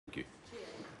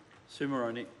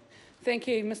Moroney. Thank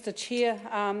you, Mr Chair.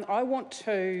 I want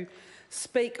to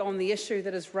speak on the issue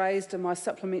that is raised in my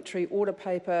supplementary order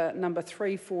paper number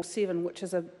 347, which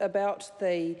is about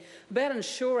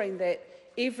ensuring that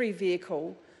every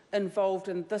vehicle involved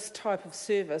in this type of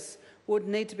service would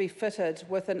need to be fitted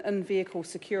with an in-vehicle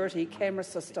security camera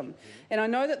system. And I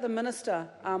know that the Minister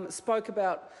spoke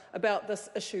about this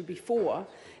issue before,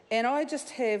 and I just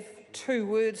have two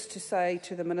words to say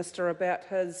to the Minister about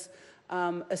his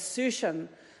assertion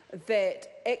that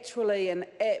actually an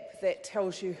app that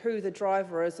tells you who the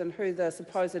driver is and who the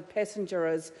supposed passenger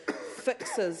is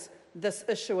fixes this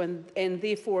issue, and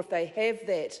therefore if they have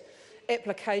that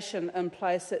application in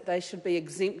place that they should be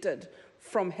exempted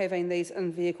from having these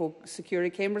in-vehicle security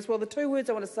cameras. Well, the two words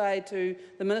I want to say to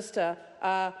the Minister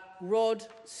are Rod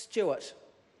Stewart.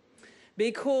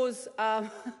 Because, the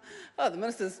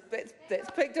Minister's,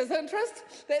 that's piqued his interest.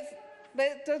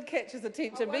 That did catch his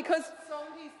attention because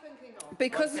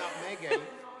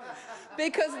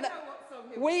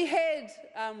we had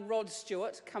Rod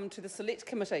Stewart come to the Select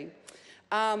Committee.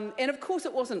 And of course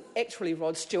it wasn't actually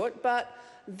Rod Stewart, but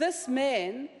this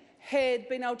man had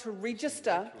been able to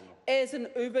register as an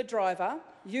Uber driver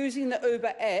using the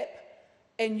Uber app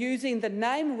and using the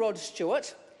name Rod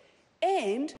Stewart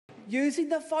and using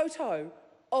the photo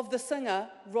of the singer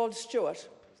Rod Stewart.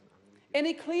 And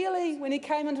he clearly, when he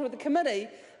came into the committee,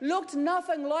 looked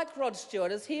nothing like Rod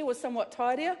Stewart. His hair was somewhat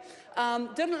tidier,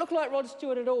 didn't look like Rod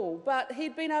Stewart at all, but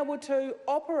he'd been able to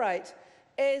operate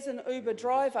as an Uber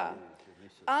driver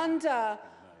under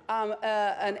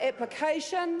an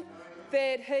application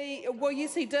that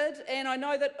yes, he did, and I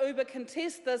know that Uber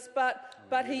contests this,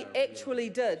 but he actually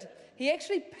did. He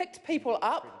actually picked people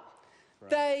up.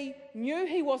 They knew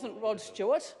he wasn't Rod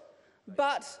Stewart,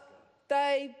 but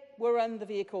they were in the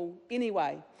vehicle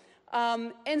anyway.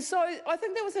 And so I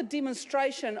think that was a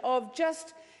demonstration of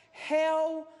just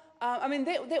how,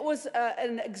 that was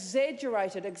an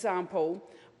exaggerated example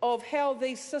of how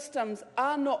these systems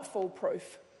are not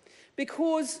foolproof.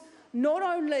 Because not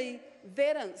only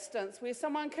that instance where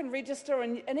someone can register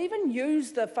and even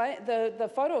use the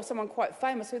photo of someone quite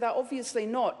famous, who they're obviously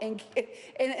not,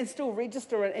 and still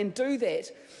register and do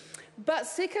that. But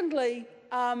secondly,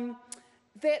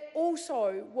 that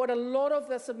also what a lot of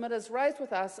the submitters raised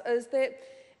with us is that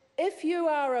if you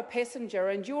are a passenger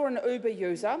and you're an Uber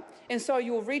user, and so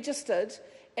you're registered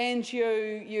and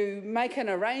you make an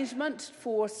arrangement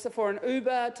for an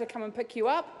Uber to come and pick you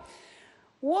up,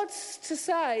 what's to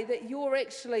say that you're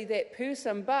actually that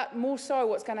person? But more so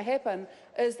what's going to happen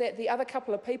is that the other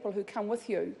couple of people who come with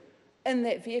you in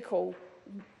that vehicle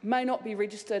may not be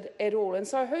registered at all. And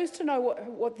so who's to know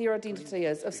what their identity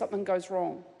is if something goes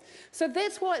wrong? So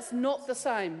that's why it's not the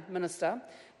same, Minister,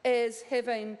 as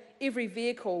having every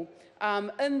vehicle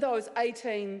in those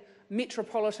 18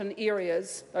 metropolitan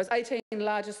areas, those 18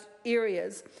 largest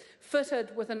areas,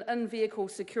 fitted with an in-vehicle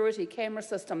security camera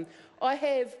system. I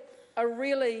have a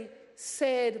really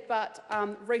sad but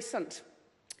recent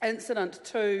incident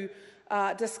to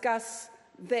discuss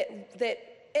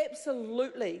that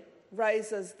absolutely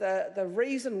raises the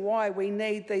reason why we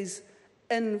need these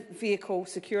in-vehicle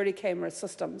security camera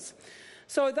systems.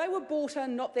 So they were bought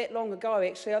in not that long ago,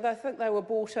 actually. I think they were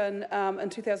bought in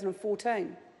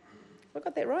 2014. I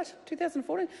got that right?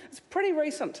 2014? It's pretty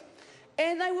recent.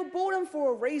 And they were bought in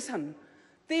for a reason.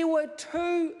 There were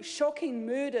two shocking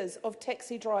murders of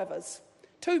taxi drivers,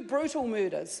 two brutal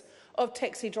murders of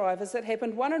taxi drivers that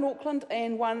happened, one in Auckland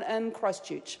and one in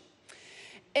Christchurch.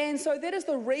 And so that is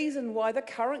the reason why the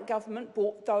current government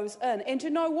bought those in. And you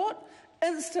know what?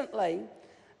 Instantly,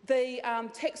 the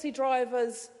taxi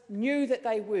drivers knew that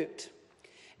they worked.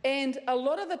 And a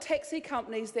lot of the taxi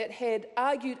companies that had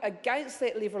argued against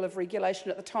that level of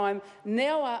regulation at the time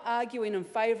now are arguing in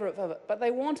favour of it. But they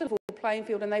want a level playing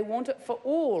field, and they want it for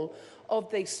all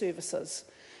of these services.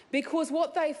 Because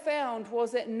what they found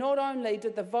was that not only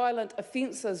did the violent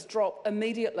offences drop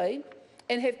immediately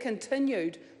and have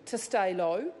continued to stay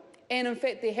low, and in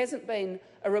fact there hasn't been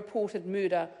a reported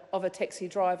murder of a taxi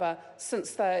driver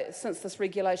since this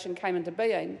regulation came into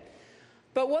being,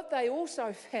 but what they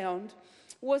also found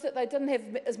was that they didn't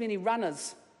have as many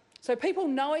runners. So people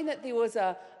knowing that there was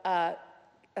a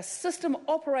system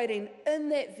operating in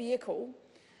that vehicle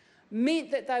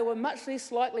meant that they were much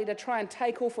less likely to try and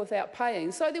take off without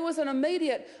paying. So there was an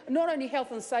immediate, not only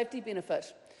health and safety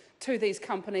benefit to these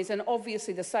companies and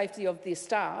obviously the safety of their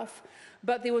staff,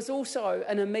 but there was also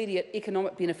an immediate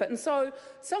economic benefit. And so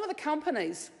some of the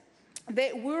companies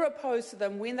that were opposed to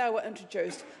them when they were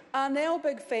introduced are now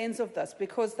big fans of this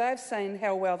because they've seen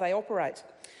how well they operate.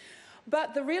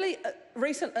 But the really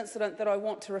recent incident that I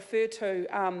want to refer to,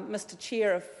 Mr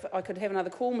Chair, if I could have another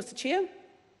call, Mr Chair.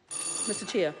 Mr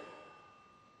Chair.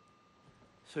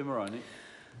 Sue Moroney.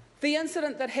 The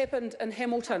incident that happened in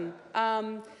Hamilton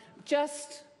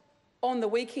just on the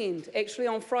weekend, actually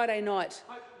on Friday night,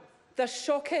 the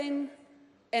shocking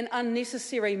and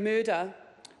unnecessary murder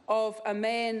of a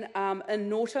man in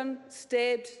Norton,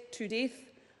 stabbed to death.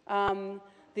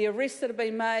 The arrests that have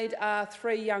been made are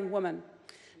 3 young women.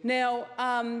 Now,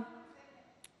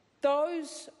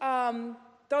 those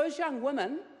young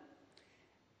women,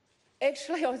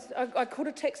 actually, I caught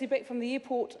a taxi back from the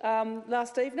airport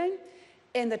last evening,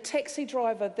 and the taxi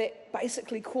driver that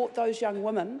basically caught those young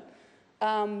women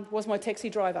was my taxi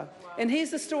driver. Wow. And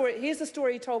here's the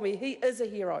story he told me. He is a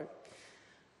hero.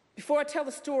 Before I tell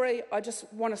the story, I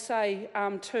just want to say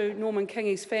to Norman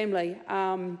Kingy's family,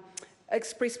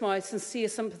 express my sincere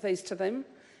sympathies to them,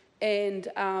 and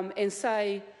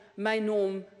say, may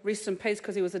Norm rest in peace,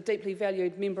 because he was a deeply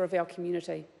valued member of our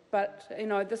community. But you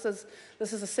know, this is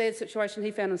a sad situation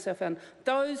he found himself in.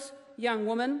 Those young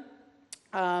women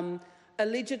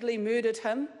allegedly murdered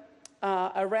him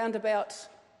around about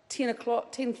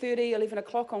 10:30, 11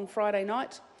 o'clock on Friday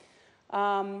night.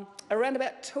 Around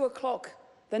about 2 o'clock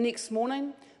the next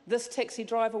morning, this taxi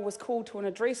driver was called to an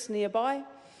address nearby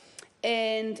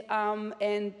and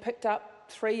picked up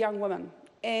 3 young women.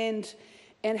 And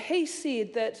he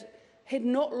said that he'd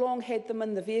not long had them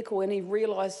in the vehicle, and he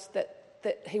realised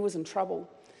that he was in trouble.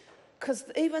 Because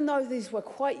even though these were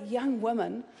quite young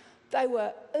women, they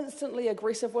were instantly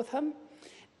aggressive with him.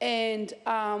 And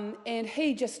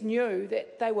he just knew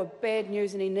that they were bad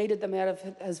news, and he needed them out of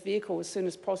his vehicle as soon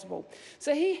as possible.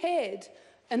 So he had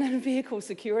an in-vehicle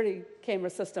security camera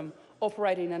system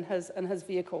operating in his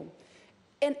vehicle.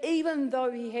 And even though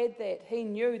he had that, he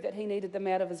knew that he needed them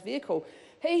out of his vehicle.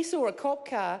 He saw a cop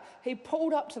car, he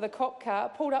pulled up to the cop car,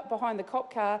 pulled up behind the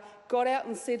cop car, got out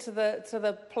and said to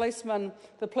the policeman,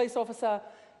 the police officer,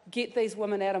 get these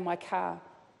women out of my car.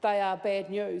 They are bad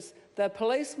news. The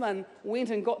policeman went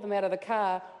and got them out of the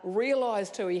car,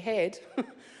 realised who he had,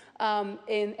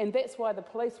 and that's why the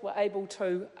police were able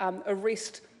to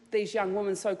arrest these young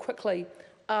women so quickly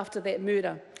after that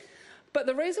murder. But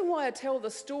the reason why I tell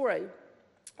this story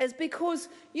is because,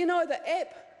 you know, the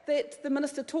app that the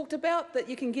Minister talked about, that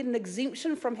you can get an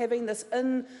exemption from having this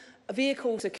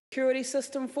in-vehicle security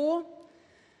system for,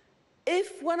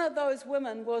 if one of those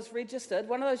women was registered,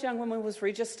 one of those young women was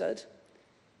registered,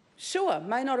 sure,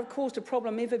 may not have caused a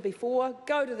problem ever before,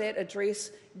 go to that address,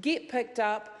 get picked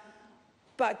up,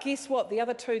 but guess what? The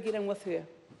other 2 get in with her.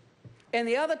 And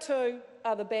the other 2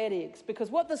 are the bad eggs,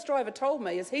 because what this driver told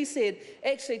me is he said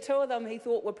actually 2 of them he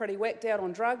thought were pretty whacked out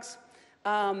on drugs.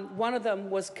 One of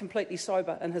them was completely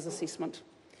sober in his assessment.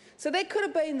 So that could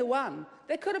have been the one.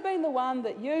 That could have been the one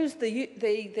that used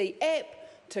the app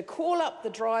to call up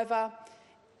the driver,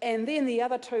 and then the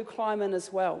other 2 climb in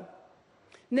as well.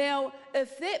 Now,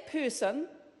 if that person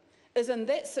is in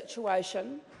that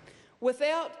situation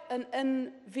without an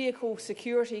in-vehicle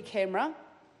security camera,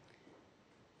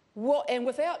 and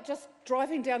without just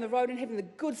driving down the road and having the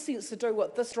good sense to do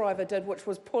what this driver did, which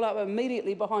was pull up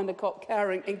immediately behind a cop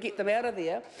car and get them out of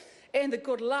there, and the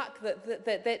good luck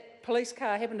that police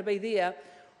car happened to be there,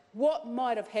 what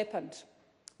might have happened?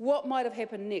 What might have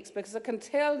happened next? Because I can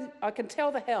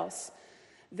tell the House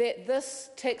that this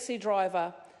taxi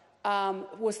driver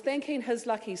was thanking his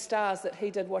lucky stars that he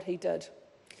did what he did.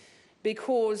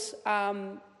 Because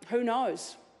who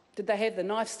knows? Did they have the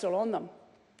knife still on them?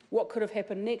 What could have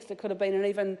happened next? It could have been an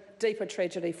even deeper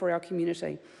tragedy for our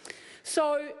community.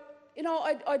 So, you know,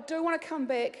 I do want to come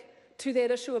back to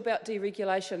that issue about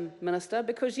deregulation, Minister,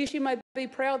 because yes, you may be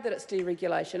proud that it's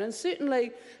deregulation, and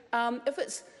certainly if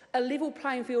it's a level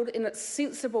playing field and it's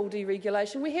sensible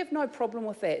deregulation, we have no problem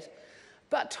with that.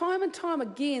 But time and time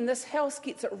again, this House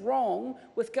gets it wrong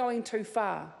with going too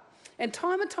far. And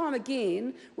time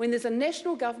again, when there's a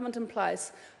national government in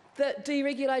place, that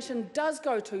deregulation does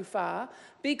go too far,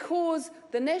 because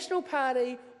the National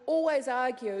Party always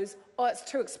argues, oh, it's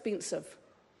too expensive.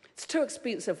 It's too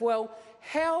expensive. Well,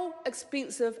 how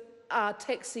expensive are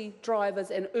taxi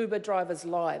drivers and Uber drivers'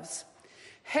 lives?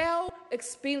 How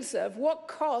expensive, what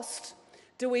cost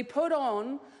do we put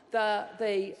on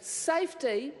the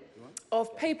safety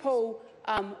of people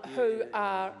who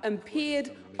are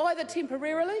impaired, either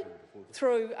temporarily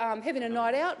through having a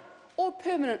night out, or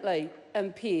permanently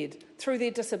impaired through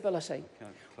their disability?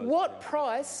 What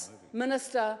price,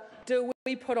 Minister, do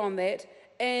we put on that?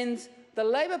 And the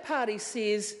Labor Party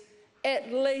says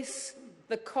at least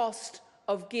the cost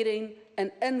of getting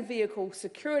an in-vehicle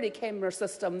security camera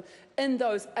system in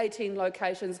those 18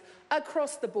 locations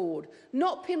across the board,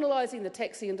 not penalising the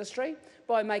taxi industry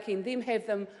by making them have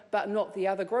them but not the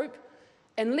other group.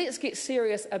 And let's get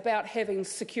serious about having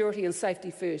security and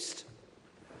safety first.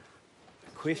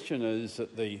 The question is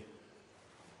that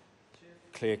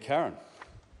Claire Curran.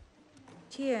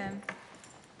 Chair,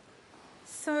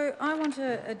 so I want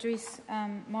to address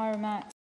my remarks